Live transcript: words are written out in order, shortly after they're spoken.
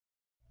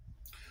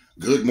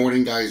Good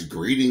morning, guys.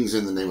 Greetings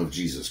in the name of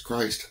Jesus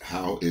Christ.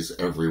 How is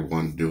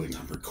everyone doing?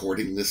 I'm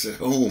recording this at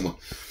home.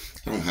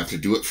 I don't have to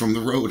do it from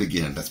the road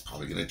again. That's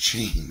probably going to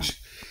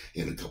change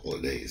in a couple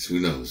of days. Who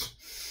knows?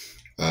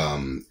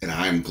 And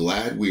I'm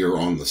glad we are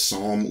on the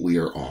Psalm we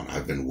are on.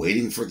 I've been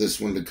waiting for this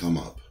one to come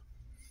up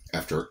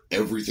after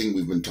everything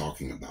we've been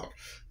talking about.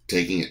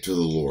 Taking it to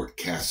the Lord,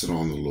 cast it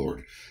on the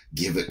Lord,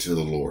 give it to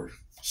the Lord.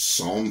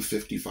 Psalm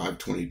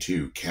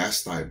 55:22,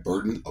 cast thy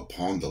burden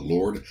upon the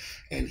Lord,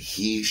 and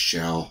he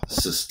shall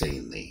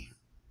sustain thee.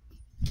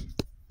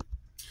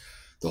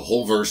 The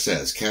whole verse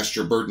says, cast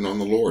your burden on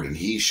the Lord, and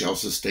he shall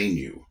sustain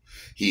you.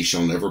 He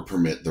shall never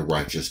permit the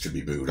righteous to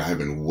be moved. I have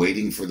been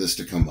waiting for this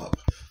to come up.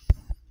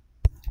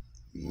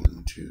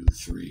 1, 2,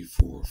 3,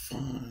 4,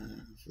 5.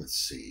 Let's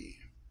see.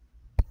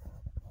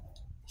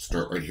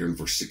 Start right here in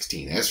verse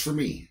 16. As for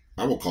me,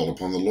 I will call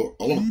upon the Lord.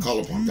 I will call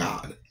upon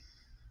God.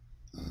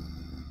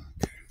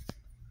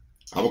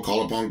 I will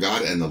call upon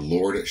God, and the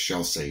Lord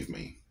shall save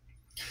me.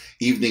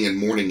 Evening and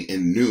morning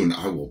and noon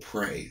I will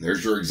pray.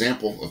 There's your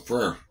example of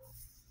prayer.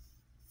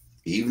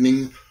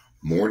 Evening,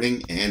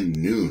 morning, and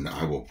noon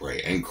I will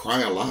pray, and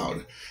cry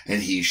aloud,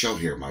 and he shall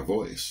hear my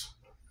voice.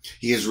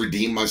 He has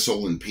redeemed my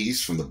soul in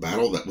peace from the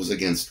battle that was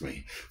against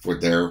me, for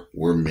there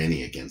were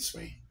many against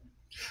me.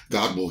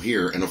 God will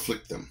hear and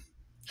afflict them,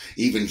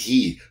 even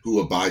he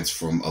who abides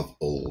from of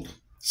old.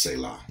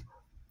 Selah.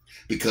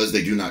 Because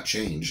they do not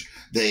change,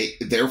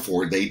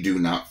 therefore they do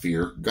not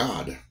fear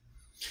God.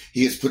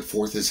 He has put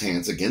forth his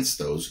hands against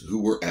those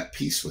who were at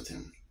peace with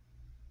him.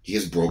 He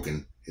has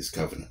broken his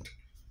covenant.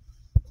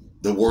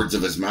 The words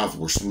of his mouth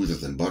were smoother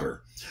than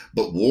butter,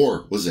 but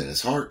war was in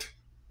his heart.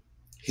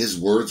 His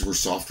words were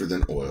softer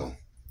than oil,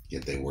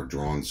 yet they were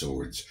drawn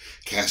swords.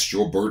 Cast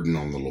your burden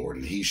on the Lord,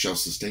 and he shall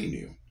sustain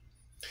you.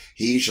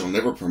 He shall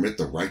never permit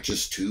the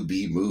righteous to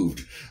be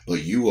moved,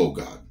 but you, O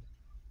God,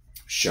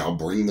 shall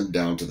bring them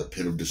down to the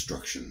pit of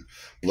destruction.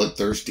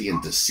 Bloodthirsty and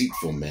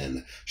deceitful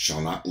men shall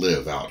not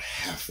live out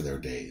half their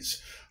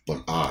days,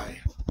 but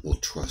I will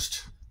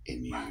trust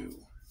in you.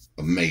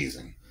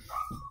 Amazing.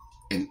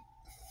 And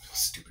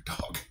stupid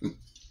dog.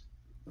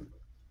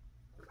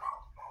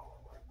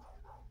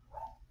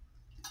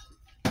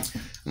 I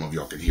don't know if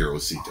y'all can hear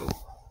Osito.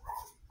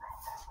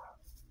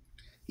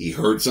 He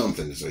heard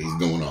something, so he's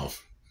going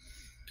off.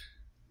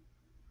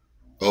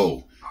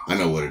 Oh, I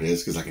know what it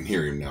is because I can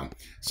hear him now.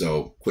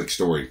 So, quick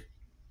story.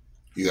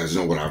 You guys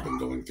know what I've been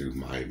going through.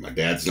 My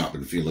dad's not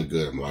been feeling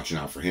good. I'm watching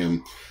out for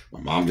him. My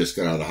mom just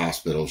got out of the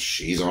hospital.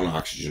 She's on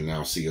oxygen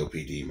now,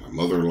 COPD. My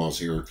mother-in-law's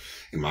here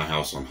in my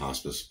house on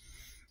hospice.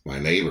 My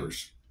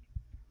neighbors,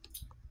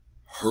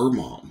 her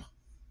mom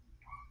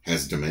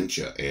has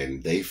dementia,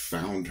 and they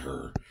found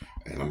her,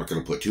 and I'm not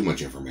going to put too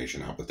much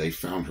information out, but they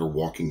found her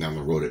walking down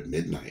the road at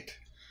midnight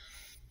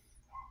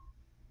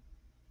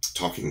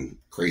talking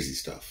crazy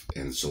stuff.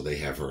 And so they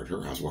have her at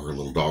her house while her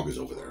little dog is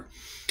over there,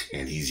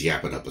 and he's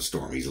yapping up a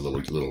storm. He's a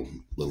little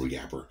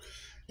yapper.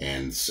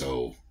 And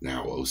so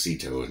now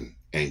Osito and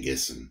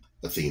Angus and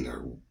Athena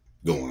are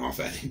going off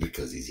at him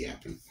because he's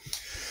yapping.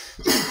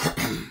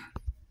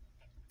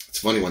 It's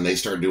funny when they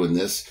start doing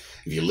this,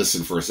 if you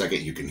listen for a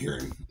second, you can hear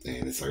him.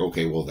 And it's like,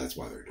 okay, well, that's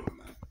why they're doing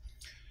that.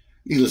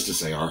 Needless to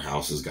say, our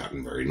house has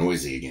gotten very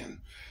noisy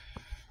again.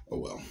 Oh,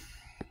 well.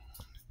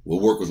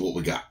 We'll work with what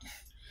we got,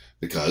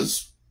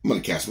 because I'm going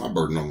to cast my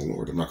burden on the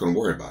Lord. I'm not going to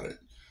worry about it.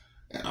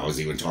 And I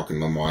was even talking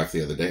to my wife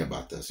the other day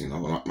about this. You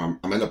know,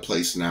 I'm in a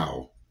place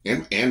now,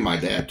 and my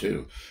dad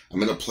too.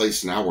 I'm in a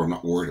place now where I'm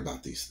not worried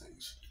about these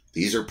things.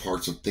 These are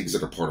parts of things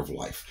that are part of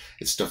life.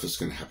 It's stuff that's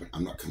going to happen.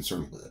 I'm not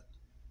concerned with it.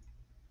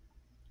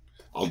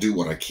 I'll do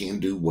what I can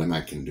do when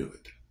I can do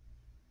it.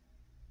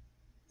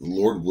 The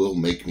Lord will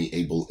make me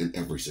able in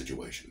every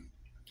situation.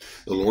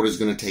 The Lord is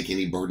going to take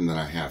any burden that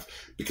I have,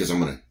 because I'm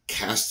going to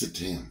cast it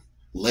to him,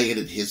 lay it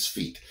at his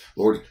feet.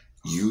 Lord,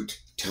 you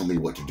tell me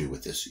what to do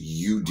with this.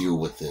 You deal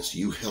with this.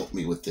 You help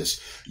me with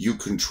this. You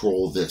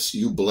control this.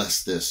 You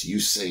bless this. You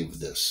save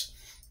this.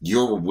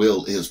 Your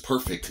will is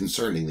perfect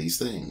concerning these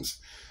things.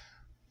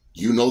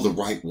 You know the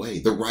right way,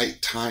 the right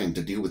time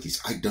to deal with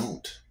these. I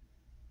don't.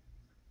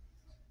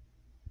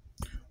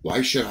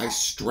 Why should I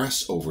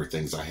stress over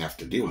things I have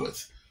to deal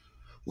with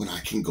when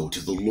I can go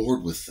to the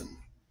Lord with them?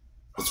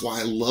 That's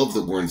why I love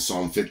that we're in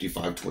Psalm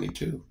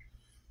 55:22.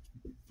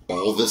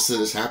 All this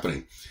that is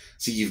happening.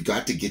 See, you've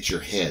got to get your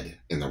head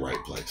in the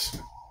right place.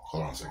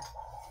 Hold on a second.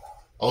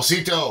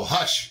 Osito,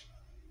 hush.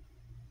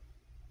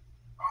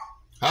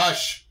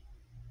 Hush.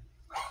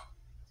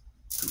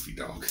 Goofy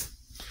dog.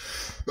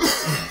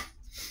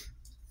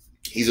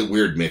 He's a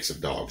weird mix of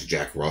dogs.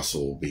 Jack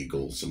Russell,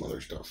 Beagle, some other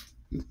stuff.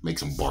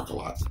 Makes him bark a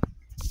lot.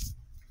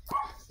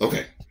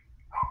 Okay.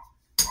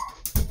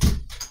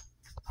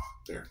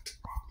 There.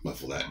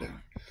 Muffle that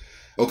down.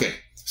 Okay.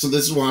 So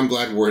this is why I'm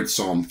glad we're at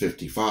Psalm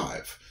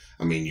 55.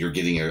 I mean, you're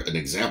getting an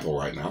example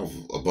right now of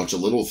a bunch of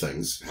little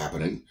things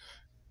happening.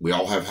 We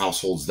all have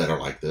households that are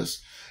like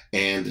this.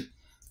 And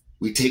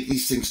we take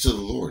these things to the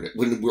Lord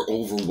when we're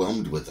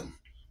overwhelmed with them.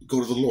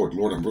 Go to the Lord.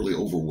 Lord, I'm really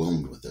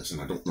overwhelmed with this, and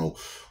I don't know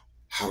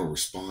how to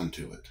respond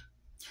to it.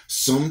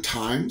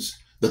 Sometimes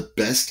The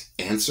best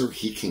answer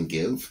he can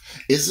give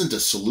isn't a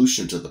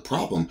solution to the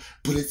problem,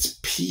 but it's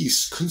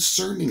peace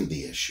concerning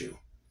the issue.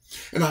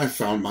 And I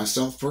found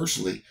myself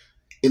personally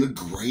in a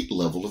great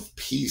level of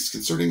peace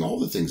concerning all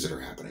the things that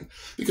are happening.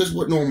 Because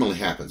what normally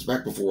happens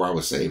back before I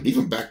was saved,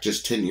 even back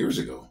just 10 years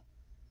ago,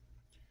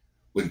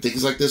 when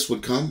things like this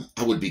would come,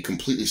 I would be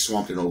completely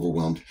swamped and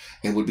overwhelmed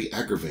and would be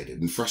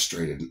aggravated and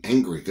frustrated and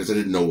angry because I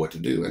didn't know what to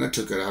do, and I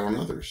took it out on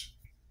others.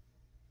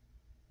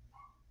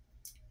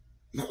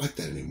 I'm not like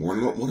that anymore,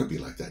 and I don't want to be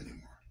like that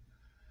anymore.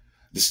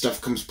 This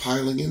stuff comes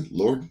piling in.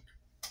 Lord,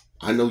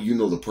 I know you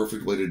know the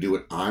perfect way to do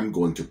it. I'm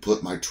going to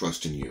put my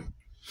trust in you.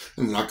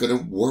 I'm not going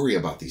to worry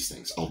about these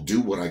things. I'll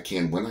do what I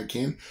can when I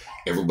can.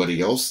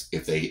 Everybody else,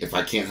 if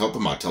I can't help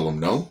them, I'll tell them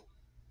no.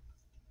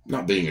 I'm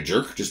not being a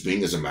jerk, just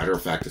being as a matter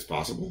of fact as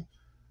possible.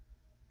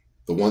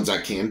 The ones I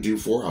can do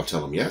for, I'll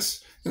tell them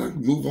yes, and I'll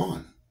move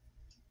on.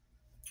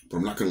 But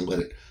I'm not going to let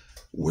it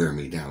wear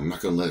me down. I'm not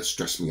going to let it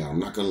stress me out. I'm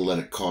not going to let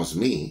it cause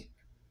me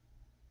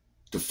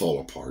to fall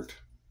apart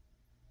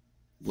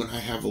when I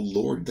have a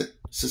Lord that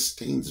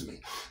sustains me,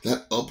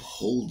 that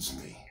upholds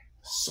me.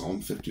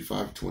 Psalm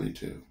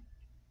 55:22.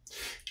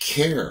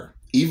 Care,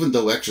 even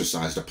though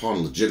exercised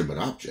upon legitimate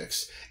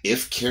objects,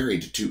 if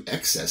carried to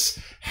excess,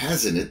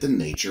 has in it the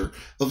nature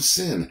of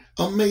sin.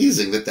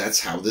 Amazing that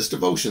that's how this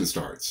devotion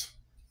starts.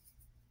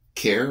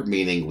 Care,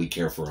 meaning we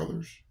care for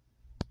others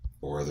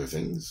or other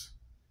things.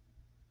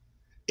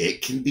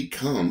 It can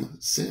become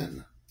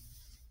sin,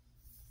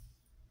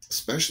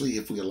 especially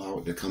if we allow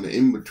it to come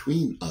in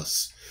between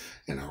us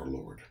and our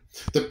Lord.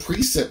 The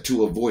precept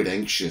to avoid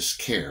anxious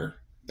care,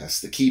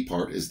 that's the key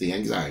part, is the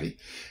anxiety,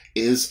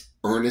 is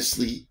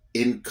earnestly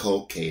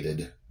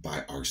inculcated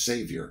by our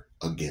Savior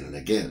again and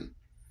again.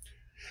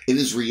 It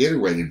is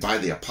reiterated by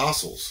the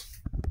apostles,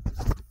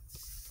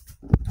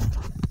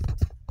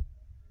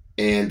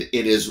 and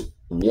it is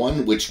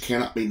one which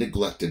cannot be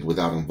neglected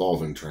without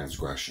involving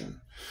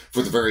transgression.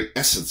 For the very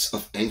essence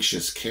of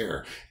anxious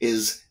care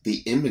is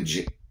the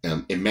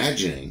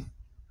imagining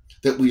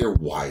that we are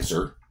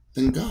wiser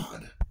than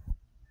God.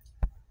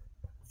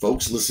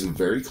 Folks, listen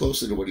very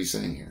closely to what he's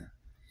saying here.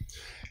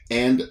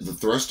 And the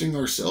thrusting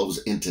ourselves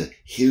into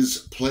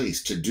his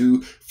place to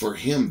do for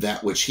him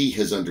that which he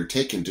has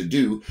undertaken to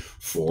do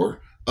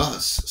for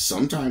us.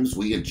 Sometimes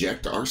we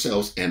inject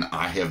ourselves, and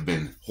I have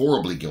been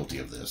horribly guilty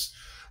of this.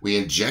 We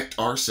inject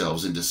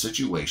ourselves into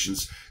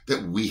situations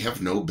that we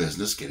have no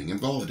business getting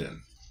involved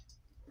in.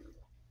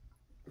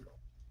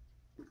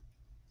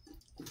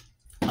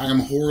 I am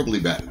horribly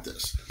bad at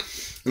this.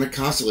 And I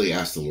constantly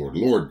ask the Lord,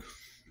 Lord,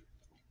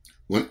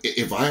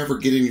 if I ever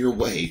get in your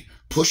way,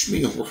 push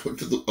me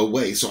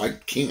away so I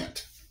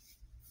can't.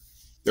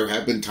 There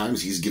have been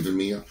times he's given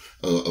me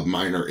a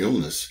minor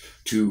illness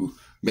to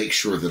make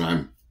sure that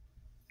I'm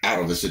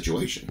out of a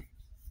situation,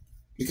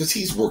 because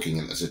he's working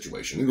in the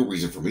situation. There's no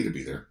reason for me to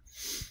be there.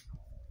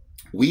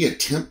 We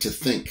attempt to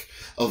think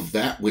of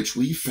that which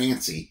we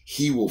fancy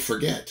he will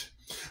forget.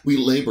 We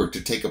labor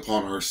to take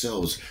upon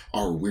ourselves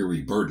our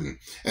weary burden,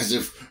 as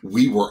if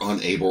we were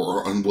unable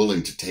or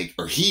unwilling to take,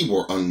 or he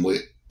were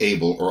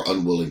unable or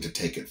unwilling to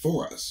take it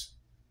for us.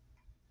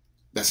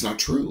 That's not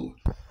true.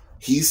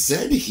 He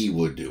said he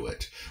would do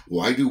it.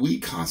 Why do we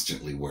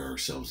constantly wear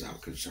ourselves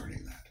out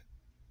concerning that?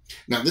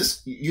 Now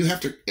this, you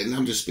have to, and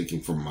I'm just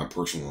speaking from my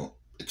personal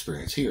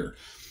experience here,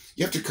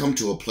 you have to come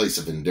to a place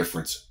of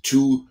indifference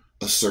to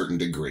a certain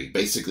degree,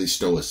 basically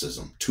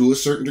stoicism, to a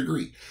certain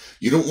degree.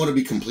 You don't want to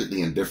be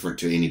completely indifferent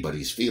to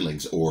anybody's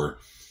feelings or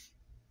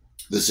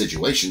the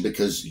situation,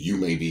 because you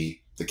may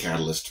be the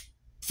catalyst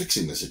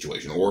fixing the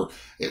situation, or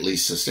at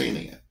least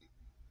sustaining it.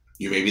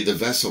 You may be the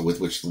vessel with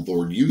which the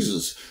Lord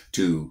uses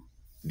to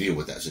deal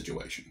with that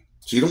situation.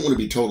 So you don't want to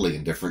be totally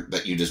indifferent,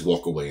 that you just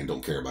walk away and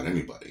don't care about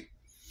anybody.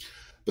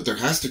 But there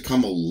has to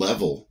come a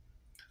level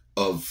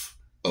of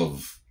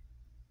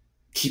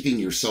keeping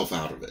yourself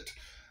out of it.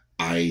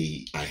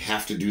 I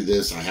have to do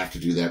this, I have to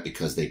do that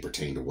because they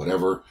pertain to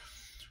whatever,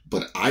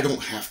 but I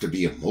don't have to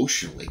be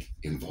emotionally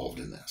involved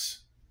in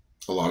this.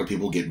 A lot of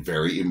people get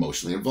very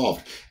emotionally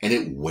involved, and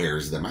it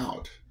wears them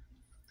out.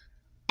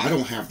 I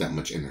don't have that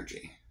much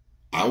energy.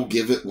 I'll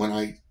give it when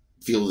I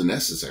feel the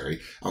necessary.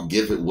 I'll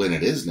give it when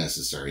it is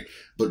necessary,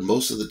 but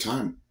most of the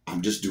time,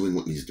 I'm just doing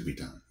what needs to be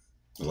done.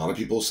 A lot of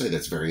people say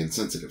that's very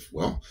insensitive.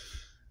 Well,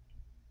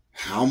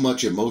 how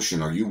much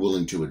emotion are you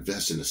willing to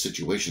invest in a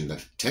situation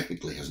that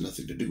technically has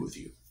nothing to do with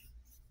you,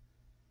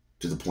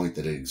 to the point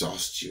that it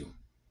exhausts you,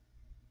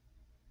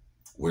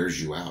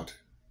 wears you out,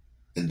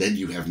 and then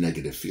you have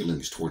negative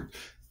feelings toward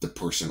the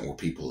person or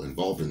people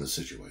involved in the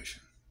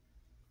situation?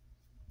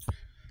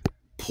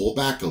 Pull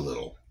back a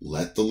little.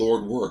 Let the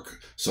Lord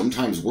work.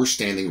 Sometimes we're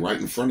standing right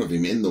in front of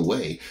him in the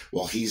way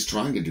while he's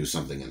trying to do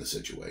something in the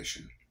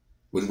situation,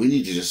 when we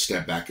need to just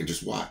step back and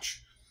just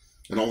watch.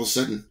 And all of a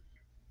sudden,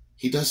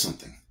 he does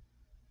something.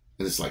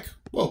 And it's like,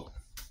 whoa.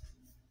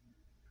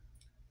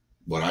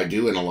 What I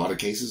do in a lot of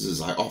cases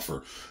is I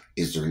offer,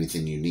 is there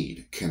anything you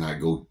need? Can I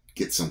go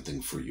get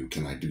something for you?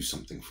 Can I do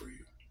something for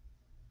you?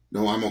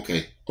 No, I'm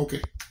okay.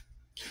 Okay.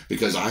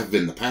 Because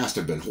in the past,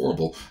 I've been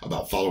horrible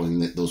about following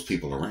those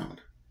people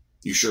around.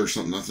 You sure it's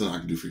nothing I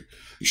can do for you?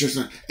 You sure it's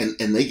not?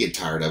 And they get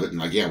tired of it and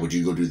like, yeah, would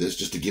you go do this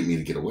just to get me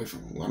to get away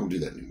from them? Well, I don't do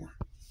that anymore.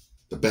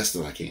 The best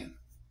that I can.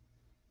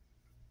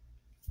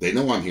 They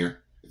know I'm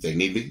here. If they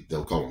need me,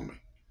 they'll call on me.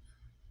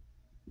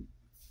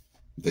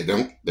 If they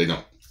don't, they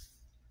don't.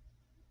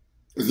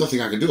 There's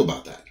nothing I can do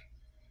about that.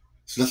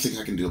 There's nothing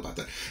I can do about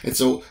that. And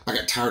so I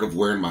got tired of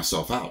wearing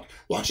myself out,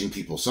 watching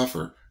people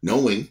suffer,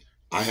 knowing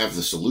I have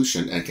the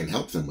solution and can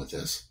help them with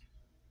this,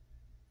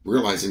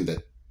 realizing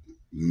that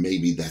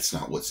maybe that's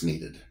not what's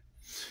needed.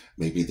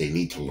 Maybe they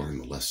need to learn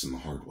the lesson the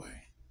hard way.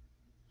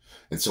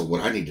 And so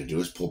what I need to do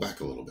is pull back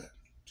a little bit.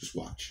 Just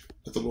watch.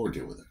 Let the Lord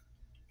deal with it.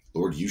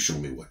 Lord, you show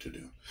me what to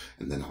do,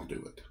 and then I'll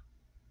do it.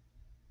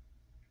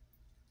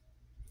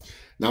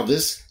 Now,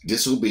 this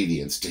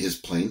disobedience to his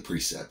plain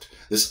precept,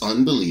 this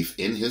unbelief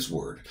in his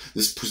word,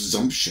 this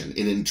presumption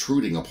in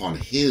intruding upon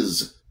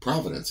his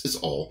providence is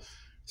all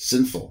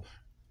sinful.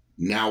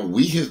 Now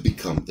we have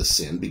become the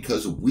sin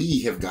because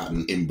we have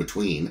gotten in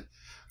between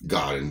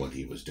God and what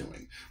he was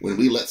doing. When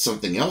we let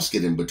something else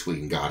get in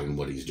between God and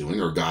what he's doing,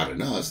 or God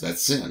and us,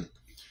 that's sin.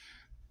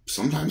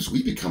 Sometimes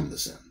we become the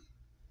sin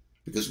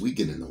because we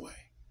get in the way,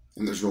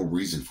 and there's no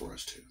reason for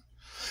us to.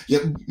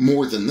 Yet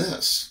more than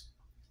this,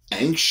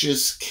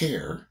 anxious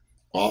care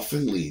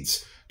often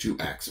leads to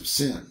acts of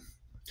sin.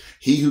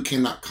 He who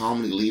cannot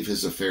calmly leave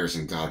his affairs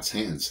in God's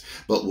hands,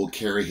 but will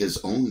carry his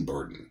own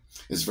burden,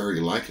 is very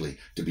likely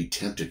to be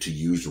tempted to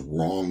use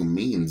wrong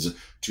means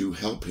to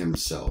help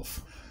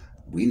himself.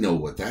 We know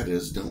what that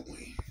is, don't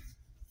we?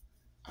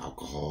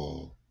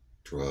 Alcohol,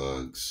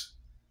 drugs,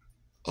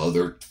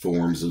 other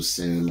forms of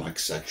sin like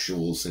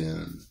sexual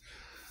sin,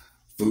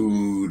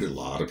 food. A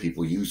lot of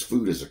people use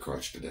food as a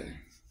crutch today.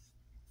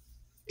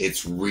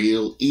 It's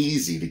real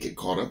easy to get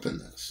caught up in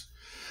this.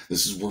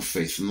 This is where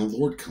faith in the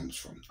Lord comes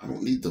from. I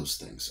don't need those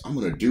things. I'm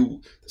going to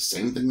do the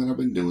same thing that I've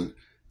been doing.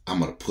 I'm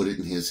going to put it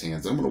in his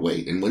hands. I'm going to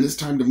wait. And when it's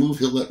time to move,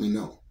 he'll let me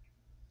know.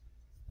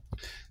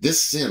 This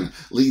sin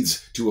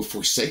leads to a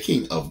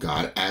forsaking of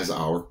God as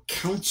our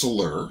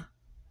counselor.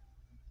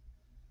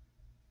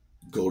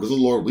 Go to the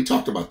Lord. We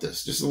talked about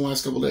this just in the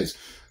last couple of days.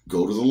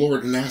 Go to the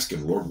Lord and ask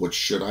him, Lord, what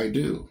should I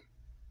do?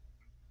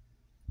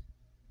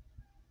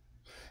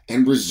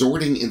 And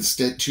resorting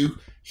instead to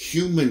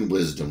human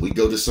wisdom. We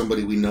go to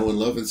somebody we know and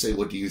love and say,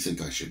 what do you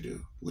think I should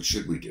do? What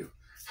should we do?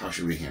 How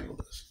should we handle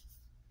this?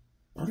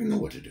 I already know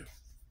what to do.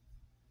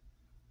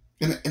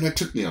 And it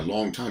took me a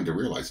long time to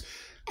realize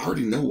I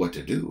already know what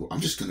to do.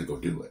 I'm just going to go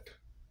do it.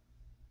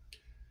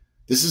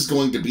 This is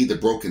going to be the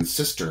broken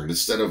cistern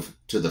instead of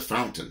to the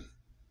fountain.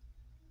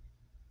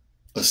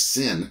 A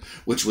sin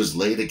which was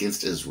laid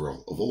against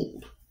Israel of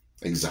old.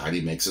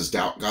 Anxiety makes us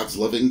doubt God's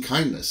loving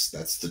kindness.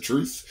 That's the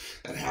truth.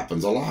 That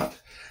happens a lot.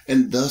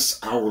 And thus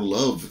our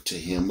love to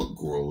him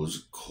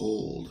grows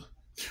cold.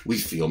 We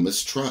feel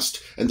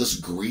mistrust and thus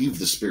grieve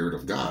the Spirit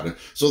of God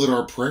so that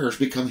our prayers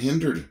become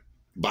hindered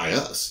by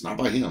us, not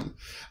by him.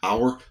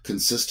 Our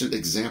consistent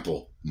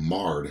example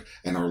marred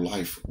and our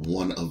life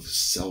one of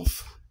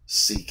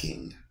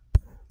self-seeking.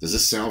 Does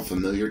this sound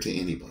familiar to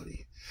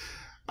anybody?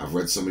 I've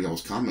read some of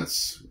y'all's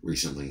comments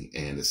recently,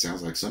 and it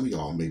sounds like some of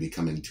y'all may be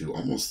coming to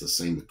almost the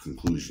same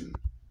conclusion.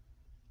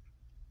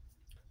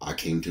 I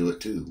came to it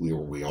too.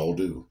 We all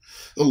do.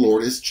 The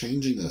Lord is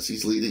changing us.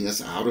 He's leading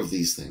us out of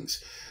these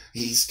things.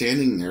 He's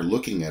standing there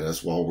looking at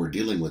us while we're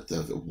dealing with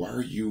why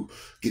are you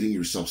getting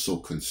yourself so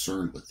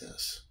concerned with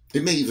this?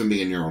 It may even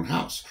be in your own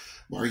house.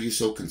 Why are you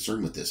so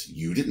concerned with this?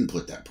 You didn't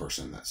put that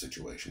person in that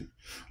situation.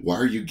 Why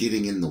are you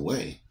getting in the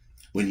way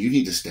when you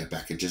need to step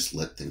back and just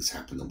let things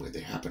happen the way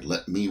they happen?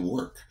 Let me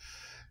work.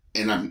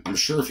 And I'm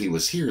sure if he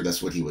was here,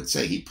 that's what he would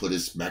say. He'd put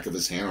his back of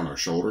his hand on our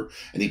shoulder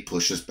and he'd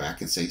push us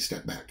back and say,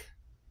 step back.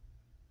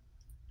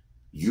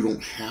 You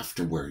don't have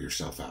to wear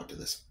yourself out to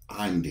this.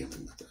 I'm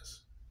dealing with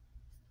this.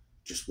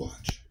 Just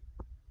watch.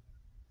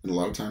 And a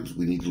lot of times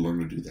we need to learn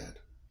to do that.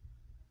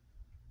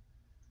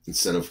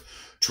 Instead of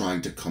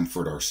trying to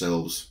comfort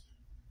ourselves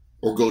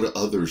or go to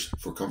others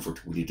for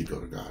comfort, we need to go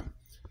to God.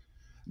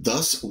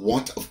 Thus,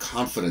 want of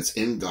confidence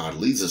in God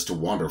leads us to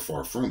wander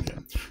far from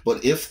him.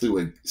 But if through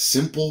a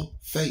simple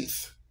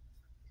faith,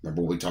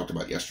 remember what we talked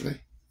about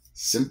yesterday?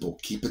 Simple,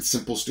 keep it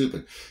simple,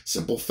 stupid.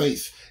 Simple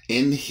faith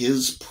in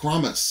his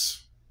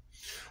promise.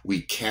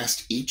 We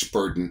cast each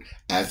burden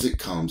as it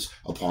comes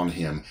upon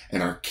him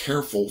and are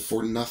careful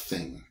for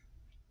nothing.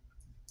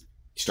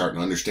 Starting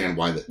to understand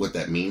what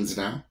that means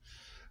now?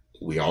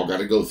 We all got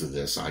to go through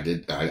this. I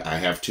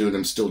have to, and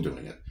I'm still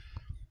doing it.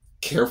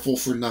 Careful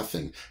for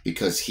nothing,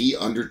 because he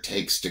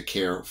undertakes to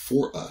care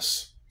for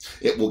us.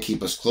 It will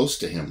keep us close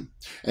to him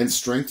and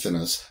strengthen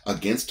us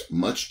against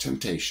much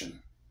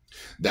temptation.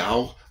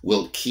 Thou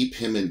wilt keep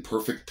him in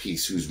perfect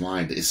peace, whose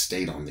mind is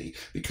stayed on thee,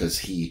 because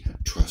he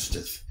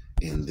trusteth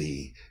in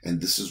thee. And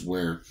this is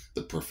where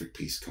the perfect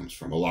peace comes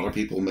from. A lot of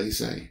people may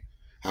say,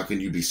 how can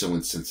you be so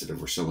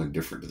insensitive or so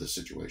indifferent to the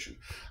situation?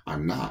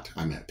 I'm not.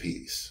 I'm at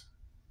peace.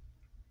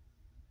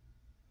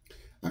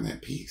 I'm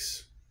at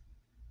peace.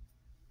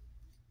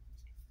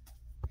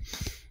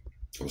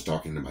 I was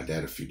talking to my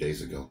dad a few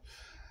days ago,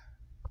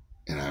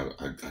 and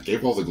I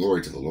gave all the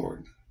glory to the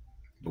Lord.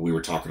 But we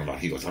were talking about,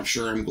 he goes,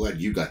 I'm glad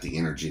you got the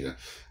energy to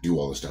do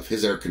all this stuff.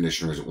 His air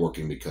conditioner isn't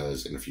working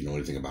because, and if you know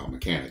anything about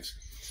mechanics,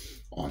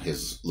 on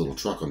his little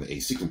truck on the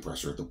AC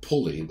compressor, the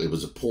pulley, it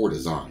was a poor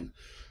design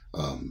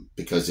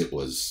because it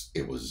was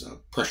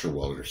pressure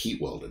welded or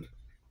heat welded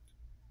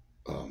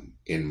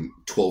in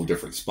 12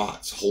 different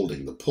spots,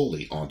 holding the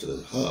pulley onto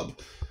the hub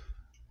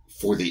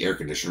for the air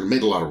conditioner. It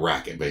made a lot of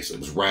racket, basically.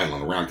 It was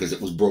rattling around because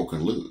it was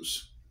broken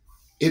loose.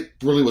 It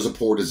really was a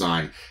poor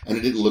design, and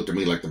it didn't look to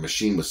me like the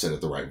machine was set at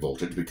the right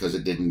voltage because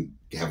it didn't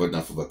have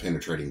enough of a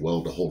penetrating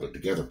weld to hold it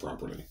together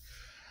properly.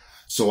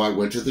 So I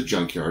went to the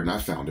junkyard and I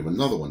found him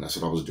another one. That's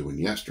what I was doing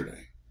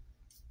yesterday.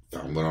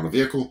 Found one on a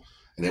vehicle,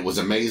 and it was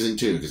amazing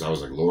too, because I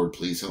was like, Lord,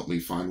 please help me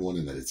find one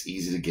and that it's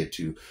easy to get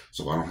to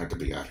so I don't have to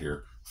be out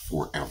here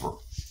forever.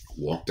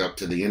 Walked up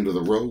to the end of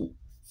the row,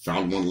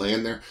 found one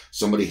laying there.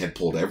 Somebody had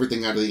pulled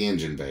everything out of the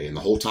engine bay and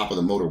the whole top of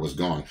the motor was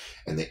gone.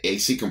 And the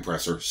AC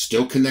compressor,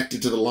 still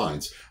connected to the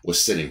lines,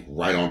 was sitting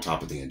right on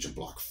top of the engine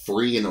block,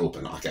 free and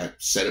open. I got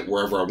set it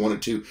wherever I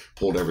wanted to,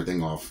 pulled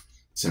everything off.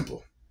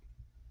 Simple.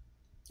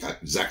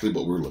 Got exactly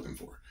what we were looking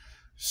for.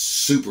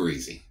 Super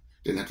easy.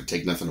 Didn't have to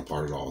take nothing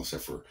apart at all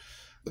except for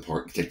the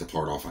part, take the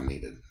part off I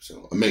needed.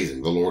 So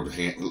amazing. The Lord's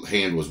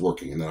hand was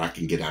working, and then I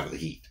can get out of the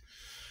heat.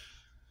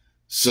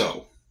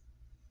 So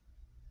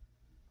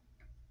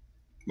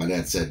my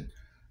dad said,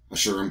 I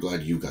sure am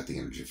glad you got the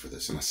energy for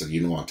this. And I said,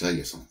 you know, I'll tell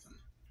you something.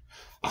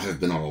 I have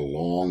been on a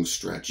long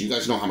stretch. You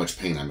guys know how much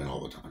pain I'm in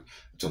all the time.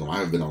 I told him I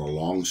have been on a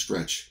long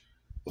stretch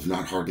of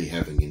not hardly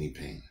having any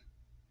pain.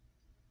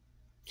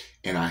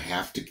 And I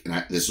have to,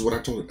 this is what I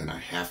told him, and I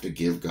have to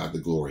give God the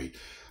glory.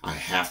 I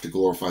have to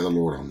glorify the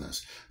Lord on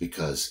this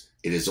because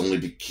it is only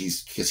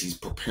because he's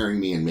preparing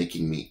me and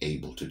making me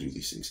able to do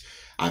these things.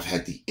 I've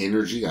had the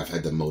energy, I've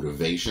had the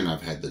motivation,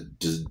 I've had the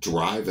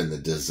drive and the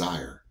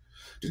desire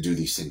to do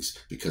these things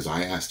because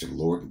I asked him,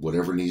 Lord,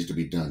 whatever needs to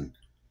be done,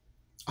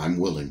 I'm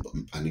willing, but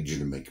I need you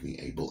to make me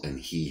able. And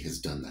he has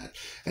done that.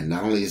 And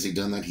not only has he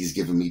done that, he's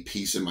given me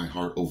peace in my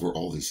heart over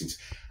all these things.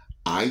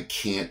 I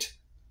can't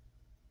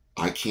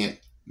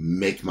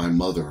make my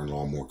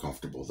mother-in-law more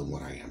comfortable than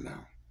what I am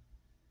now.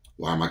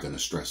 Why am I going to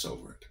stress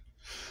over it?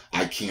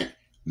 I can't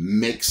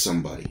make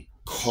somebody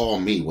call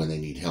me when they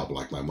need help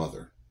like my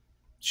mother.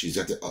 She's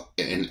got the,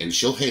 and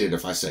she'll hate it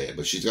if I say it,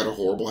 but she's got a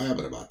horrible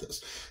habit about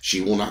this.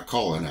 She will not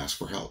call and ask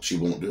for help. She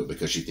won't do it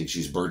because she thinks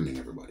she's burdening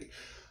everybody.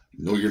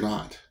 No, you're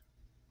not.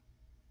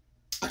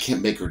 I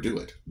can't make her do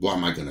it. Why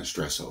am I going to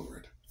stress over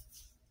it?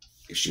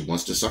 If she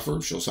wants to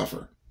suffer, she'll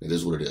suffer. It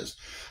is what it is.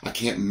 I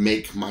can't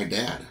make my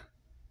dad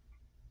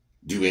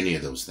do any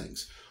of those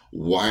things.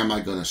 Why am I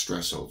going to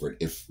stress over it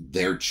if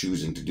they're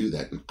choosing to do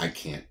that and I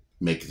can't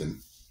make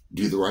them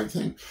do the right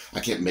thing? I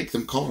can't make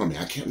them call on me.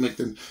 I can't make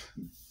them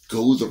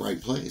go the right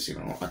place. You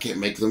know, I can't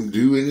make them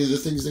do any of the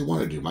things they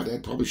want to do. My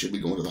dad probably should be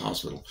going to the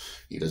hospital.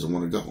 He doesn't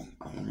want to go.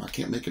 I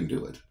can't make him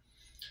do it.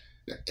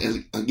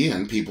 And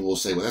again, people will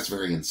say, well, that's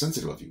very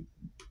insensitive of you.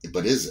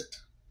 But is it?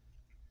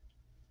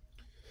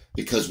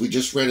 Because we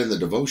just read in the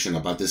devotion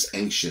about this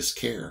anxious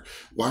care.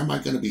 Why am I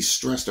going to be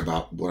stressed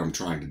about what I'm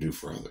trying to do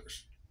for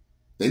others?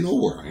 They know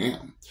where I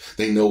am.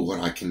 They know what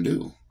I can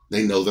do.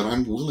 They know that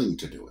I'm willing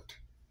to do it.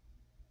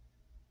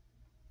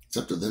 It's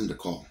up to them to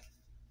call.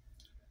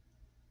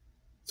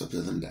 It's up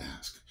to them to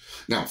ask.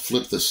 Now,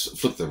 flip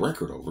the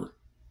record over,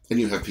 and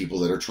you have people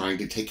that are trying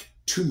to take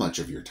too much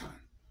of your time.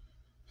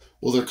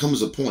 Well, there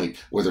comes a point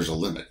where there's a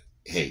limit.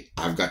 Hey,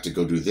 I've got to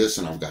go do this,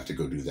 and I've got to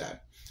go do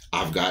that.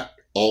 I've got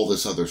all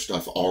this other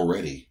stuff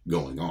already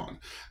going on.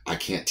 I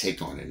can't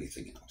take on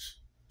anything else.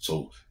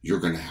 So you're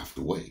going to have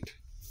to wait.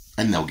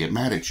 And they'll get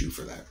mad at you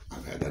for that.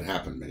 I've had that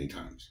happen many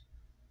times.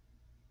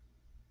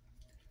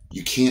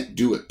 You can't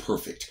do it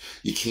perfect.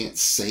 You can't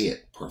say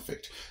it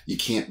perfect. You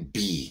can't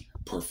be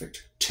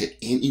perfect to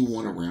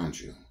anyone around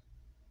you.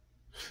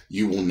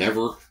 You will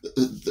never,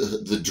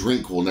 the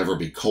drink will never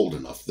be cold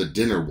enough. The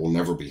dinner will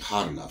never be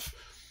hot enough.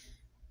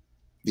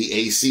 The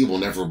AC will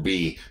never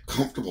be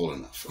comfortable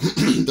enough.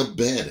 The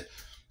bed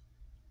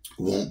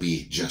won't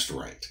be just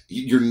right.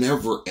 You're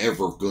never,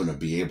 ever going to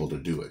be able to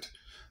do it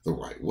the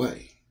right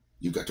way.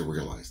 You've got to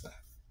realize that.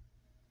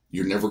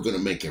 You're never going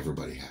to make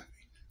everybody happy.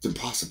 It's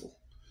impossible.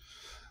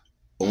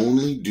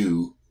 Only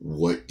do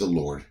what the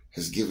Lord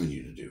has given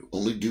you to do.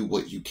 Only do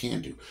what you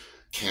can do.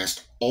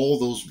 Cast all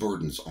those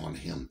burdens on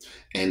him,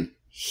 and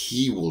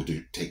he will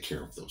take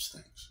care of those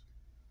things.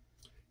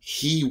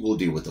 He will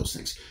deal with those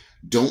things.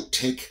 Don't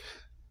take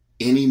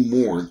any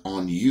more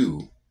on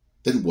you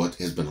than what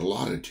has been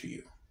allotted to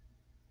you.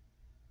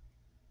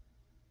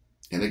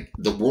 And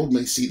the world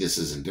may see this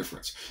as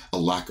indifference, a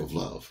lack of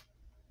love.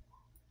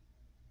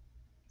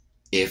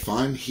 If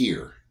I'm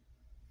here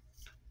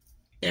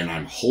and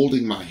I'm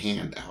holding my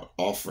hand out,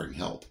 offering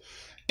help,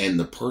 and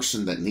the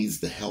person that needs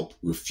the help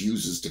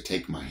refuses to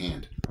take my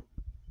hand,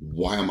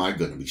 why am I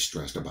going to be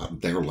stressed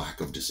about their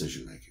lack of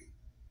decision making?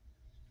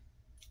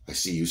 I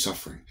see you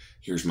suffering.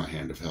 Here's my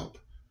hand of help.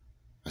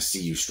 I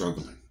see you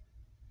struggling.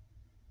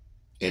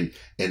 And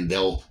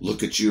they'll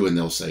look at you and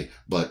they'll say,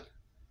 but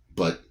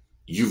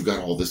You've got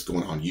all this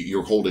going on.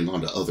 You're holding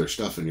on to other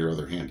stuff in your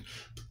other hand.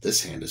 But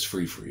this hand is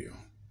free for you.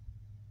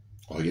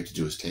 All you have to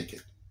do is take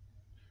it.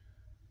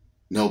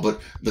 No, but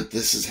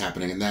this is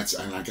happening, and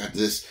I got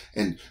this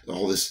and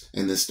all this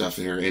and this stuff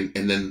here,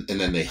 and then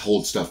they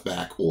hold stuff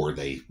back, or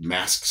they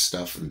mask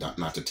stuff and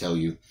not to tell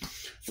you,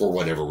 for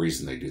whatever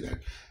reason they do that,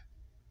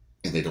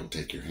 and they don't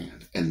take your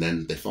hand, and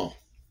then they fall.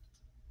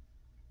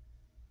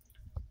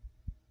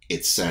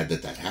 It's sad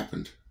that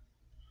happened,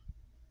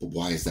 but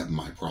why is that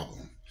my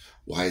problem?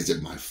 Why is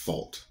it my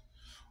fault?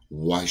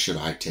 Why should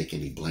I take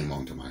any blame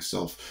onto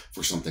myself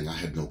for something I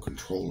had no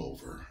control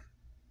over?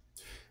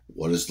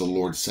 What does the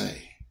Lord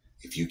say?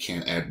 If you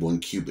can't add 1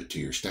 cubit to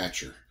your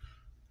stature,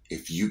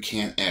 if you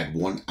can't add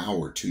 1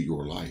 hour to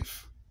your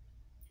life,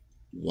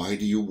 why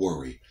do you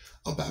worry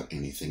about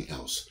anything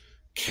else?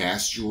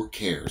 Cast your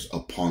cares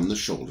upon the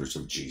shoulders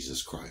of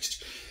Jesus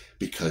Christ,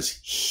 because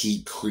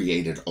he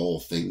created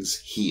all things.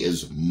 He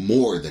is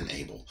more than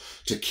able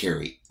to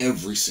carry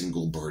every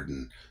single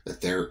burden that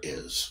there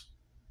is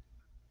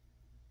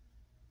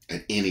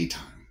at any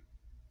time.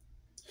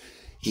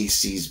 He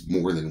sees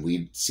more than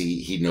we see.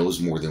 He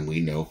knows more than we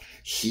know.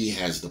 He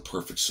has the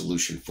perfect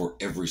solution for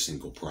every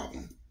single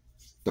problem,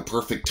 the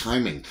perfect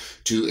timing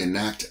to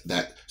enact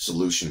that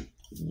solution.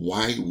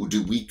 Why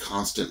do we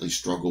constantly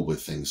struggle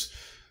with things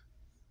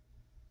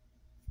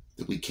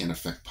that we can't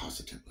affect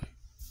positively?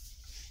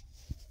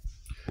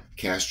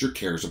 Cast your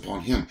cares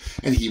upon him,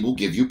 and he will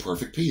give you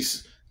perfect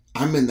peace.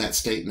 I'm in that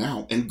state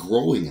now and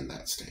growing in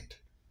that state.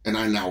 And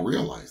I now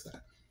realize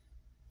that.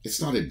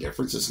 It's not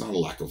indifference. It's not a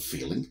lack of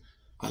feeling.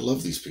 I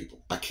love these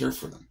people. I care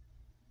for them.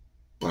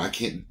 But I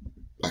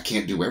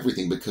can't do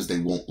everything because they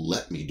won't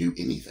let me do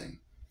anything.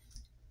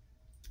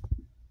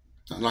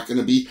 I'm not going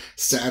to be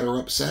sad or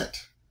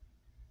upset.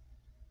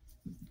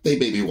 They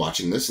may be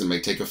watching this and may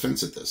take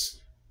offense at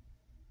this.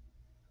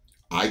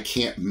 I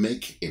can't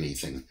make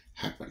anything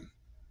happen.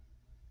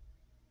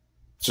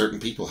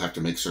 Certain people have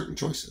to make certain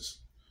choices.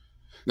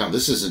 Now,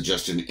 this isn't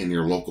just in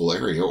your local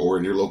area or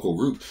in your local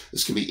group.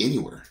 This can be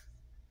anywhere.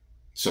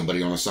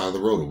 Somebody on the side of the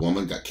road, a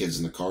woman, got kids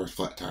in the car,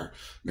 flat tire.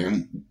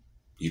 Man,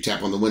 you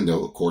tap on the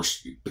window, of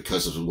course,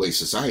 because of the way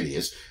society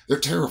is, they're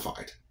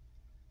terrified.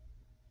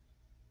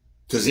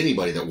 Because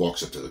anybody that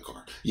walks up to the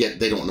car, yet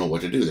they don't know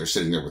what to do. They're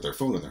sitting there with their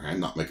phone in their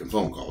hand, not making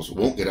phone calls,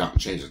 won't get out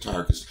and change the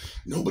tire because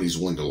nobody's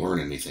willing to learn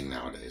anything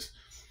nowadays.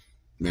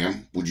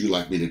 Ma'am, would you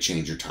like me to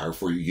change your tire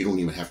for you? You don't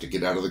even have to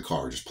get out of the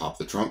car. Just pop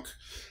the trunk,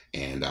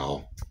 and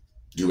I'll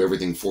do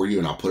everything for you,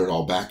 and I'll put it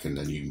all back, and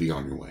then you can be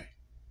on your way.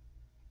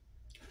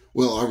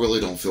 Well, I really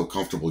don't feel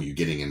comfortable you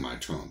getting in my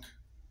trunk.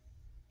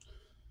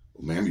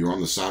 Well, ma'am, you're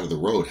on the side of the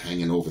road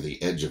hanging over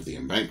the edge of the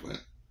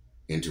embankment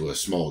into a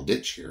small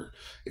ditch here.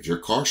 If your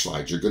car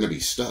slides, you're going to be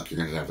stuck. You're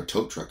going to have a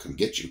tow truck come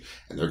get you,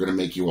 and they're going to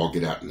make you all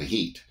get out in the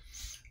heat.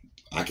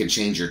 I can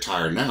change your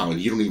tire now, and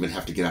you don't even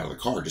have to get out of the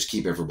car. Just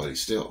keep everybody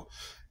still,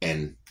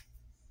 and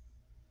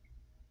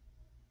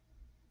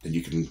then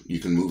you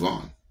can move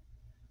on.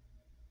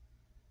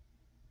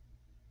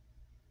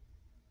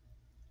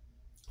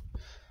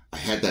 I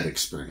had that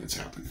experience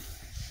happen.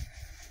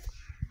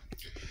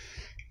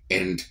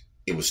 And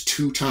it was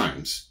 2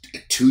 times,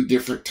 at 2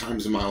 different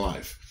times in my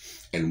life.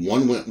 And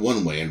one went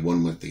one way and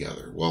one went the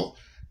other. Well,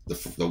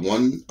 the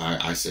one,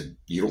 I said,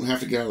 you don't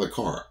have to get out of the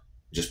car.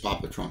 Just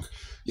pop the trunk.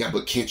 Yeah,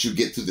 but can't you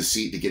get through the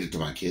seat to get it to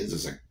my kids? I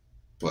was like,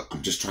 but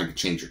I'm just trying to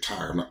change your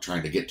tire. I'm not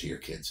trying to get to your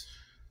kids.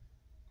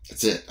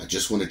 That's it. I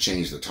just want to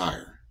change the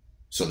tire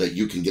so that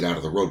you can get out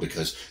of the road,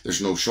 because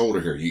there's no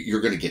shoulder here.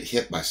 You're going to get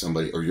hit by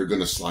somebody, or you're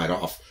going to slide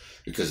off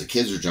because the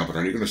kids are jumping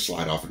on. You're going to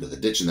slide off into the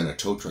ditch, and then a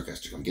tow truck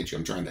has to come get you.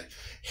 I'm trying to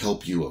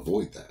help you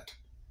avoid that.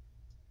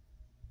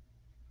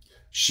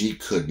 She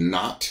could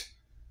not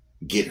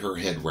get her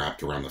head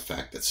wrapped around the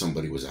fact that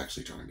somebody was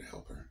actually trying to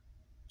help her.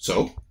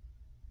 So,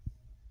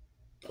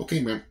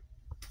 okay, ma'am.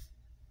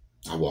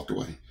 I walked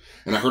away.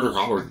 And I heard her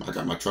hollering. I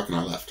got my truck and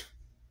I left.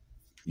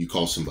 You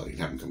call somebody and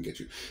have them come get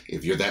you.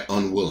 If you're that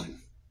unwilling,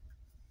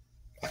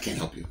 I can't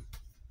help you.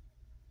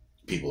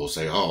 People will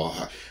say,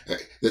 oh,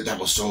 that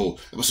was so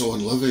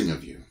unloving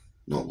of you.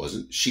 No, it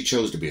wasn't. She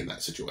chose to be in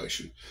that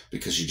situation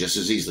because she just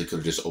as easily could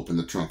have just opened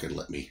the trunk and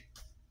let me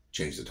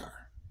change the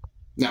tire.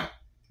 Now,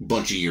 a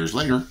bunch of years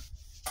later,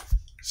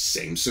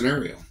 same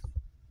scenario.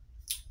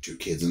 2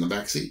 kids in the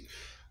back seat,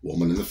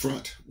 woman in the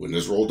front,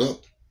 windows rolled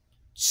up.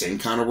 Same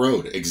kind of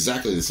road,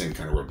 exactly the same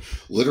kind of road,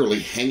 literally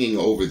hanging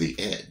over the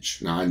edge.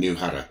 Now, I knew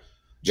how to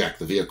jack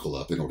the vehicle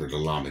up in order to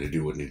allow me to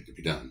do what needed to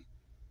be done.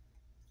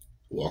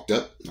 Walked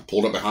up, I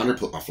pulled up behind her,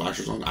 put my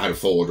flashers on. I had a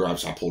 4-wheel drive,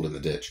 so I pulled in the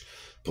ditch.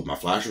 Put my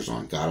flashers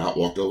on, got out,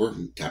 walked over,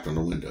 and tapped on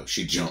the window.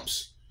 She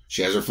jumps.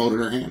 She has her phone in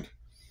her hand.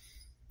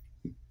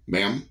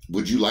 Ma'am,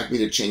 would you like me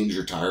to change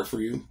your tire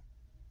for you?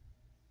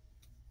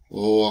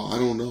 Oh, I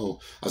don't know.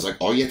 I was like,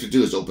 all you have to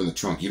do is open the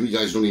trunk. You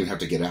guys don't even have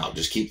to get out.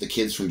 Just keep the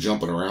kids from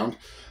jumping around.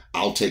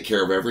 I'll take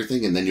care of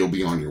everything, and then you'll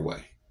be on your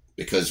way.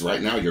 Because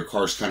right now, your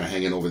car's kind of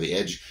hanging over the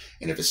edge,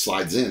 and if it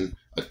slides in,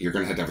 you're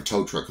going to have a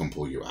tow truck come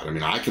pull you out. I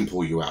mean, I can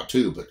pull you out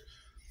too, but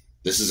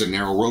this is a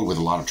narrow road with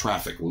a lot of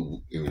traffic.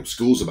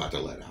 School's about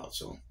to let out,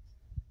 so.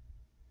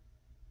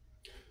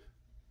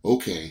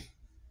 Okay,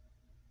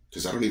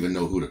 because I don't even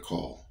know who to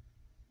call.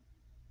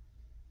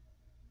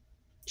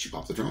 She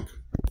popped the trunk.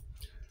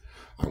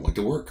 I went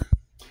to work.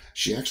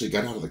 She actually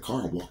got out of the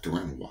car and walked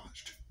around and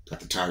watched. Got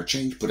the tire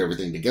changed, put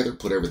everything together,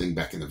 put everything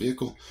back in the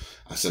vehicle.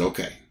 I said,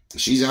 okay.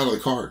 She's out of the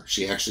car.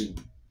 She actually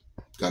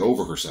got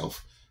over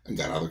herself and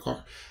got out of the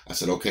car. I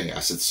said, okay. I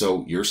said,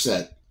 so you're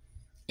set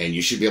and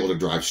you should be able to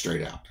drive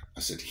straight out.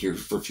 I said, here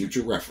for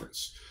future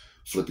reference,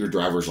 flip your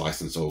driver's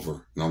license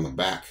over, and on the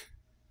back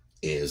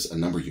is a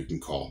number you can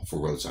call for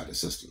roadside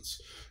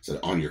assistance. So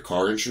on your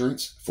car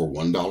insurance, for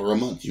 $1 a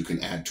month, you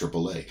can add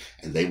AAA,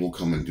 and they will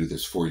come and do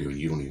this for you, and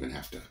you don't even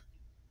have to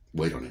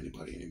wait on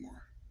anybody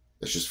anymore.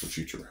 That's just for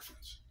future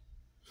reference.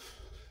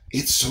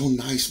 It's so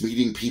nice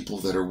meeting people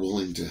that are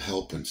willing to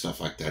help and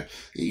stuff like that.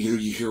 You know,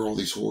 you hear all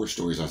these horror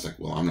stories. I was like,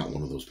 well, I'm not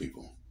one of those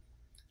people.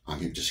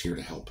 I'm just here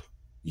to help.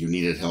 You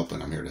needed help,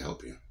 and I'm here to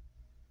help you.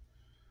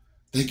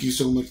 Thank you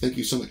so much. Thank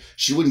you so much.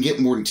 She wouldn't get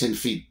more than 10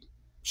 feet.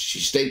 She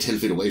stayed 10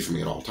 feet away from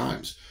me at all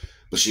times.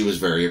 But she was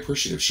very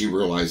appreciative. She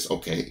realized,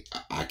 okay,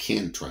 I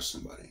can trust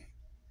somebody.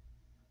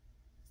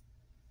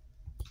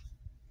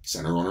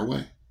 Sent her on her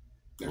way.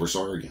 Never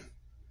saw her again.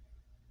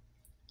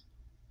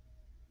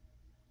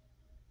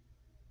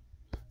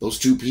 Those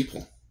two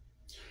people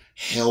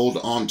held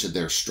on to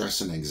their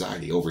stress and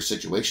anxiety over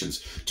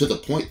situations to the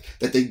point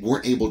that they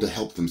weren't able to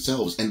help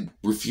themselves and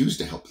refused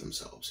to help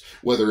themselves,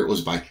 whether it was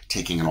by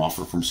taking an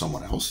offer from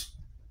someone else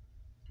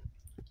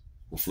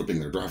or flipping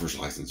their driver's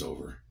license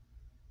over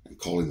and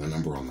calling the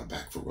number on the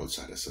back for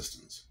roadside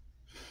assistance,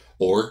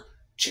 or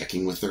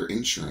checking with their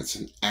insurance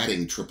and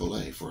adding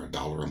AAA for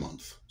 $1 a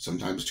month,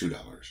 sometimes $2.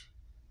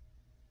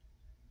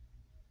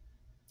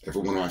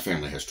 Everyone in my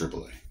family has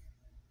AAA.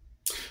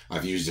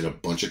 I've used it a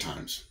bunch of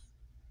times.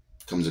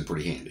 Comes in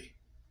pretty handy.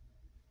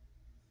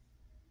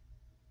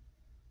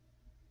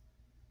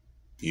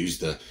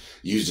 Used it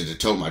to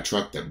tow my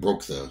truck that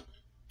broke the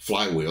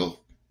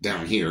flywheel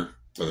down here,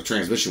 or the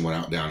transmission went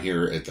out down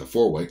here at the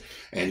four-way,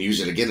 and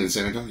used it again in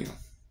San Antonio.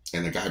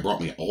 And the guy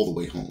brought me all the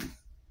way home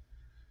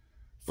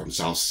from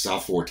South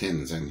 410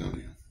 in San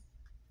Antonio.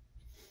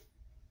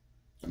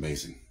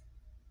 Amazing.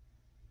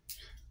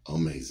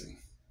 Amazing.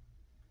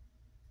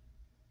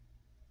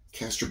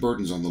 Cast your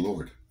burdens on the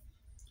Lord.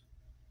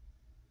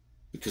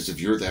 Because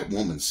if you're that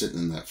woman sitting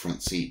in that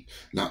front seat,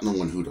 not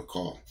knowing who to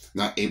call,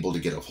 not able to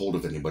get a hold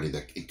of anybody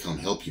that can come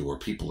help you, or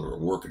people are at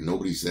work and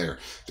nobody's there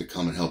to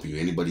come and help you,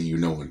 anybody you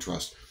know and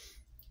trust,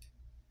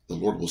 the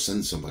Lord will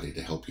send somebody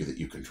to help you that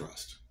you can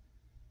trust.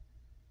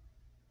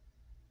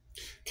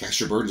 Cast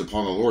your burdens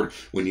upon the Lord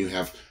when you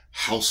have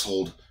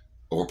household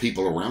or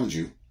people around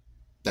you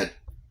that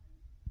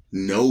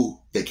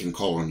know they can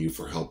call on you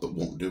for help but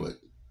won't do it.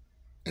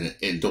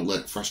 And don't let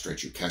it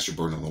frustrate you. Cast your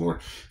burden on the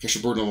Lord. Cast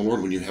your burden on the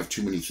Lord when you have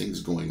too many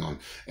things going on.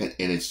 And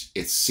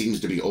it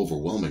seems to be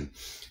overwhelming.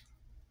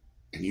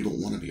 And you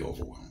don't want to be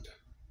overwhelmed.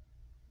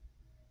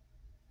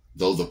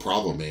 Though the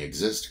problem may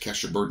exist,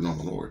 cast your burden on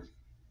the Lord.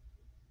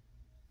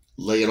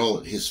 Lay it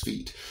all at His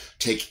feet.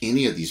 Take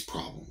any of these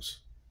problems,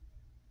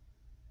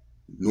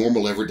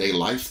 normal everyday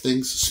life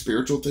things,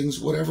 spiritual things,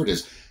 whatever it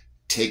is,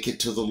 take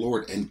it to the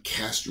Lord and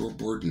cast your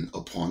burden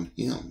upon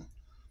Him.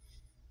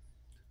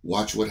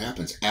 Watch what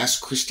happens.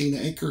 Ask Christina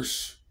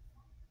Akers.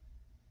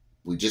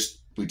 We just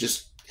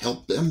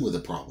helped them with a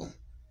problem.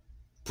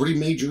 Pretty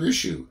major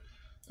issue,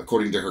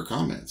 according to her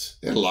comments.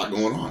 They had a lot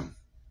going on.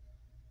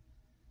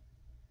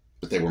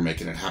 But they were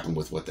making it happen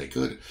with what they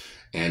could.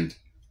 And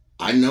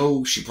I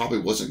know she probably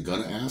wasn't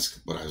going to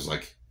ask, but I was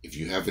like, if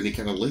you have any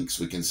kind of links,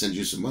 we can send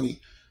you some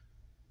money.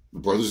 The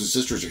brothers and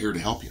sisters are here to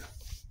help you.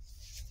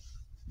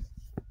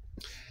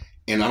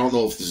 And I don't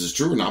know if this is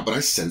true or not, but I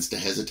sensed a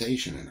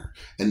hesitation in her.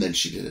 And then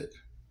she did it.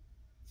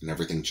 And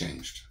everything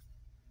changed.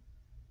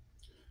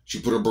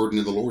 She put her burden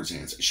in the Lord's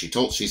hands. She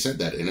said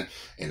that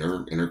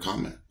in her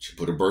comment. She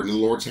put her burden in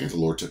the Lord's hands. The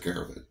Lord took care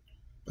of it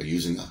by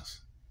using us.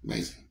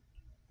 Amazing.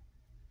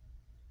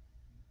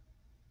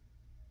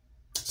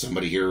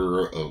 Somebody here,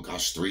 oh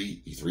gosh,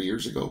 three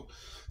years ago.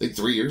 I think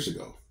 3 years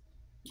ago.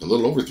 A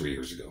little over 3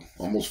 years ago.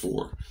 Almost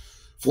 4.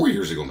 4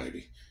 years ago,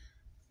 maybe.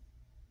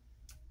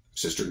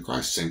 Sister in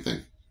Christ, same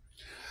thing.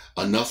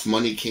 Enough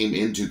money came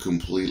in to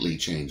completely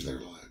change their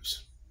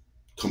lives.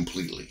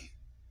 Completely.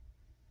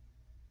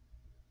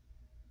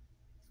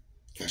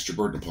 Cast your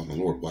burden upon the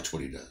Lord. Watch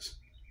what He does.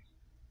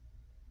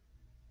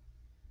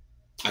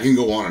 I can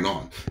go on and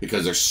on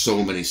because there's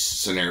so many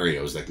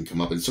scenarios that can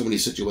come up and so many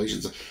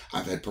situations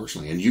I've had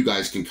personally. And you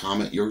guys can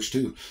comment yours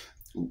too.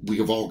 We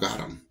have all got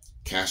them.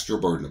 Cast your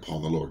burden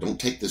upon the Lord. Don't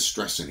take this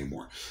stress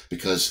anymore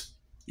because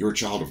you're a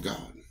child of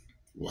God.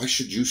 Why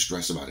should you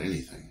stress about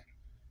anything?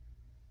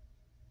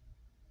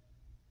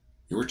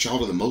 You're a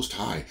child of the Most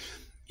High.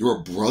 You're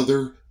a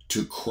brother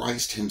to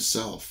Christ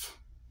Himself.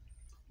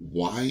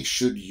 Why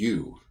should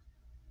you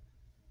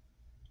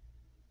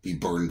be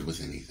burdened with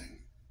anything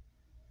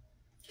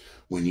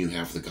when you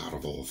have the God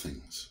of all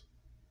things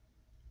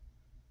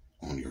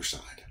on your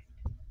side?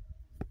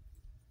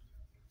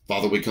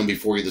 Father, we come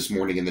before you this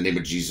morning in the name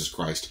of Jesus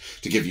Christ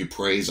to give you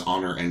praise,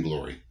 honor, and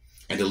glory,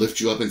 and to lift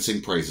you up and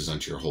sing praises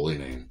unto your holy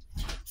name.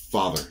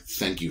 Father,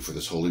 thank you for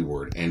this holy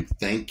word, and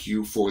thank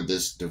you for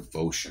this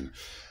devotion.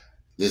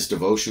 This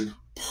devotion,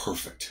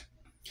 perfect.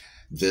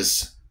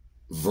 This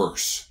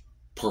verse,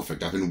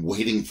 perfect. I've been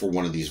waiting for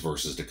one of these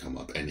verses to come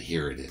up, and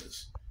here it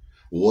is.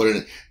 What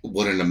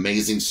an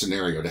amazing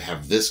scenario to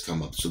have this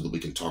come up so that we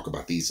can talk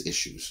about these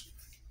issues.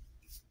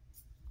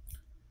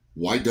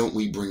 Why don't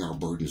we bring our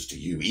burdens to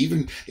you?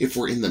 Even if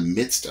we're in the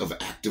midst of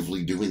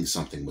actively doing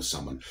something with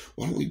someone,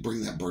 why don't we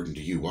bring that burden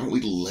to you? Why don't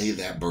we lay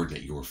that burden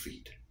at your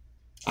feet?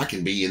 I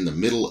can be in the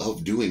middle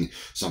of doing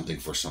something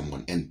for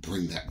someone and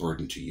bring that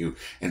burden to you,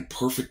 and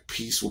perfect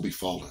peace will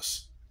befall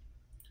us.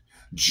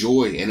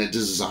 Joy and a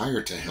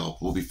desire to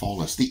help will befall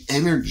us. The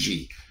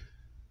energy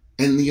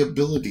and the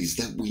abilities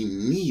that we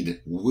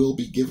need will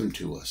be given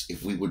to us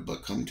if we would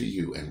but come to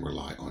you and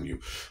rely on you.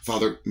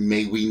 Father,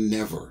 may we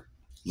never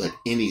let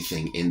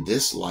anything in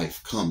this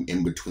life come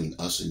in between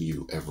us and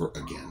you ever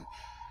again.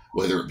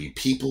 Whether it be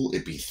people,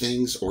 it be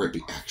things, or it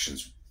be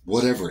actions,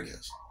 whatever it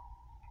is.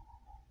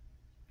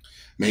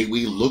 May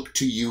we look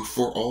to you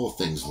for all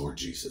things, Lord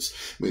Jesus.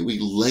 May we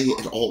lay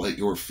it all at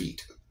your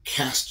feet.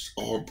 Cast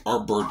all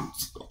our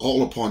burdens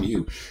all upon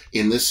you.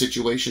 In this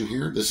situation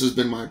here, this has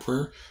been my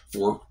prayer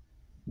for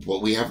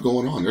what we have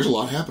going on. There's a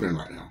lot happening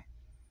right now.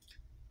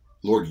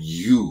 Lord,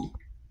 you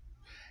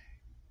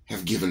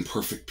have given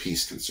perfect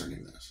peace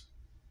concerning this.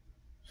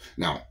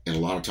 Now, and a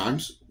lot of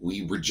times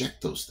we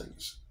reject those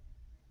things.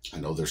 I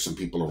know there's some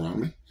people around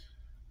me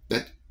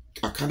that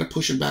are kind of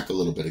pushing back a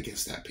little bit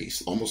against that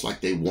peace, almost like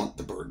they want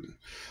the burden.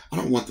 I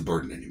don't want the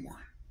burden anymore.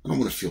 I don't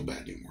want to feel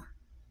bad anymore.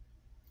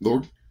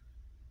 Lord,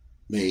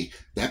 may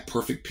that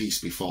perfect peace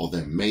befall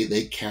them. May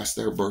they cast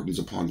their burdens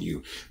upon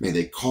you. May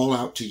they call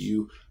out to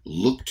you,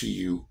 look to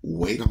you,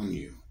 wait on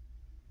you,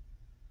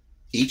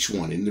 each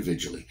one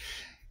individually,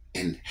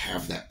 and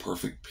have that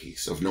perfect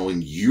peace of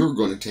knowing you're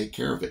going to take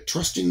care of it,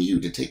 trusting you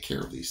to take care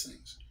of these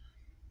things,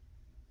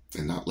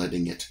 and not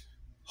letting it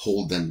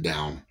hold them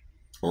down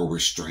or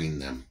restrain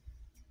them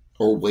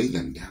or weigh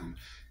them down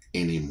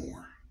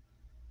anymore.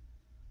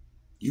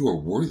 You are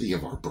worthy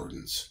of our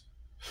burdens.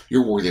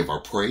 You're worthy of our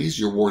praise.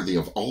 You're worthy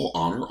of all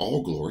honor,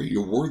 all glory.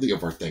 You're worthy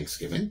of our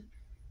thanksgiving.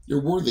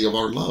 You're worthy of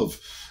our love.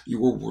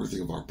 You are worthy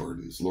of our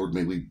burdens. Lord,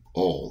 may we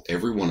all,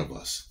 every one of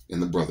us in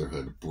the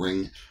brotherhood,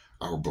 bring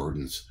our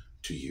burdens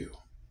to you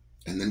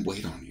and then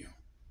wait on you.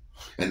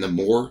 And the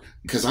more,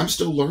 because I'm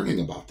still learning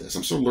about this.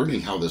 I'm still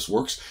learning how this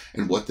works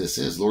and what this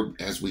is. Lord,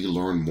 as we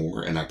learn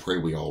more, and I pray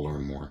we all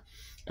learn more,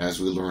 as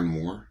we learn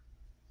more,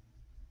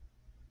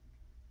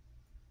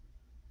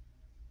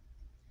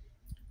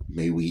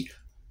 may we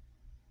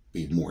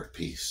be more at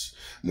peace,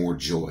 more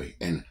joy,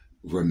 and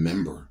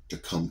remember to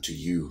come to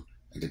you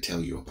and to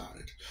tell you about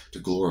it, to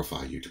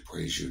glorify you, to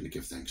praise you, and to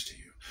give thanks to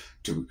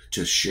you,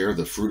 to share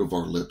the fruit of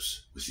our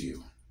lips with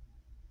you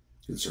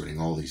concerning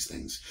all these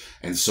things,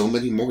 and so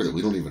many more that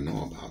we don't even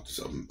know about.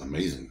 Some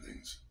amazing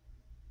things.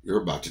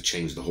 You're about to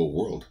change the whole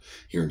world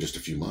here in just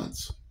a few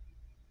months.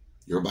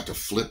 You're about to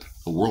flip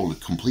the world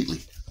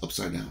completely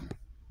upside down.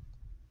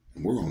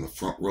 And we're on the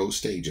front row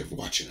stage of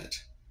watching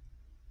it.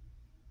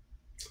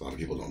 A lot of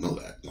people don't know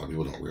that. A lot of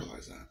people don't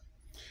realize that.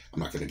 I'm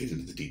not going to get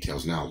into the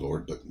details now,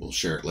 Lord, but we'll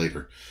share it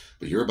later.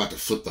 But you're about to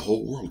flip the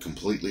whole world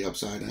completely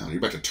upside down. You're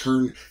about to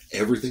turn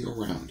everything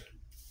around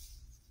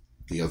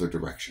the other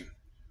direction.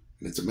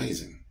 And it's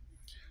amazing.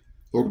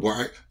 Lord,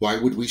 why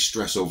would we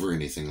stress over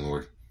anything,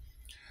 Lord?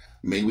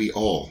 May we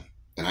all,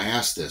 and I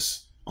ask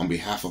this on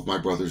behalf of my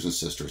brothers and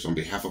sisters, on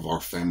behalf of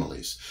our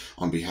families,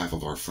 on behalf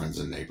of our friends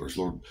and neighbors,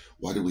 Lord,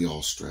 why do we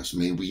all stress?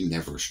 May we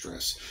never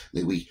stress.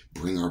 May we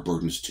bring our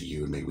burdens to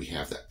you, and may we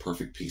have that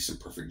perfect peace and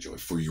perfect joy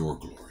for your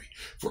glory,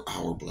 for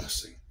our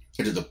blessing,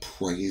 and to the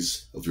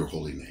praise of your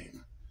holy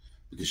name,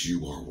 because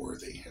you are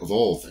worthy of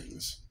all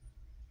things.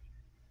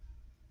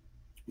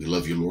 We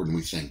love you, Lord, and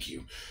we thank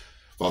you.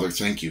 Father,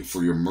 thank you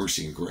for your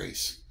mercy and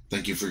grace.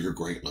 Thank you for your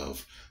great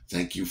love.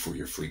 Thank you for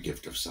your free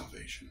gift of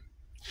salvation.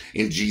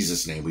 In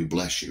Jesus' name, we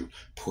bless you,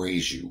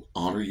 praise you,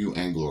 honor you,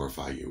 and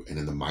glorify you. And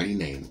in the mighty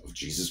name of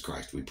Jesus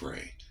Christ, we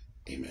pray.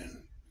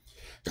 Amen.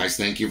 Guys,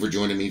 thank you for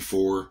joining me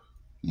for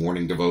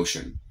morning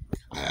devotion.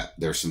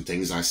 There's some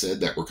things I said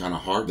that were kind of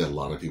hard that a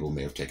lot of people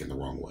may have taken the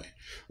wrong way.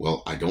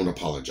 Well, I don't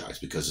apologize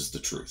because it's the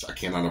truth. I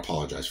cannot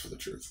apologize for the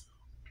truth.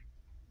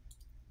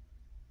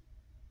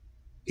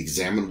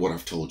 Examine what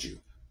I've told you.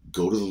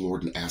 Go to the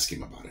Lord and ask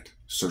him about it.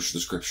 Search the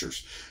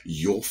scriptures.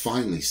 You'll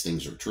find these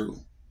things are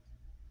true.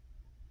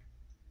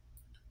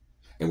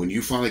 And when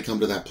you finally come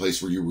to that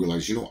place where you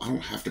realize, I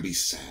don't have to be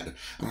sad.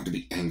 I don't have to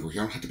be angry.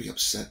 I don't have to be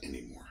upset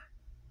anymore.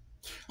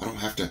 I don't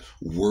have to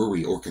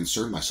worry or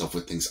concern myself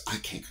with things I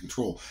can't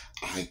control.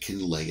 I can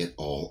lay it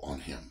all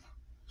on him.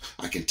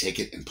 I can take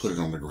it and put it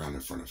on the ground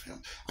in front of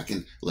him. I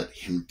can let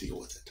him deal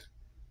with it.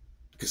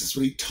 Because that's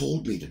what he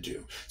told me to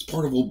do. It's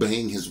part of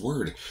obeying his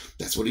word.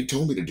 That's what he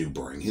told me to do,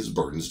 bring his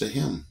burdens to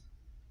him.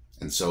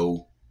 And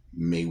so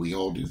may we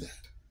all do that.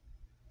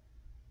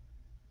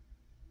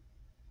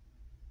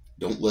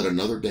 Don't let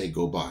another day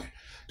go by.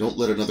 Don't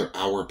let another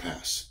hour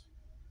pass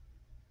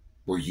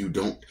where you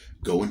don't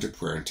go into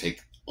prayer and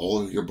take all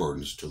of your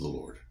burdens to the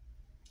Lord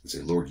and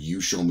say, Lord,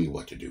 you show me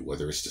what to do,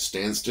 whether it's to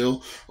stand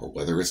still or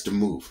whether it's to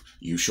move.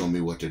 You show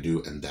me what to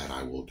do, and that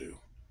I will do.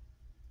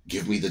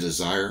 Give me the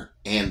desire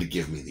and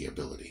give me the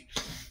ability,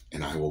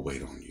 and I will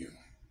wait on you.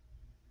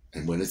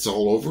 And when it's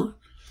all over,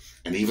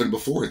 and even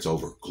before it's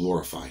over,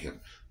 glorify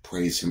him,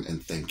 praise him,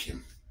 and thank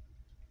him.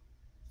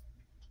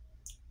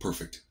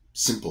 Perfect,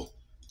 simple,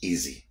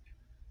 easy.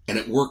 And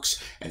it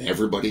works. And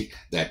everybody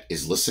that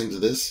is listening to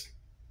this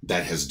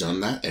that has done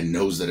that and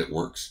knows that it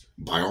works,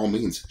 by all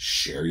means,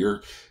 share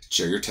your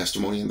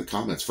testimony in the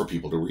comments for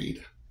people to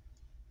read.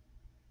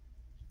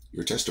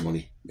 Your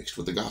testimony mixed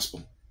with the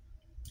gospel.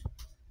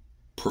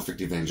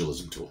 Perfect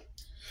evangelism tool.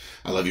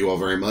 I love you all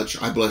very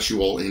much. I bless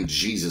you all in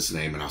Jesus'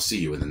 name, and I'll see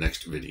you in the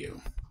next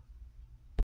video.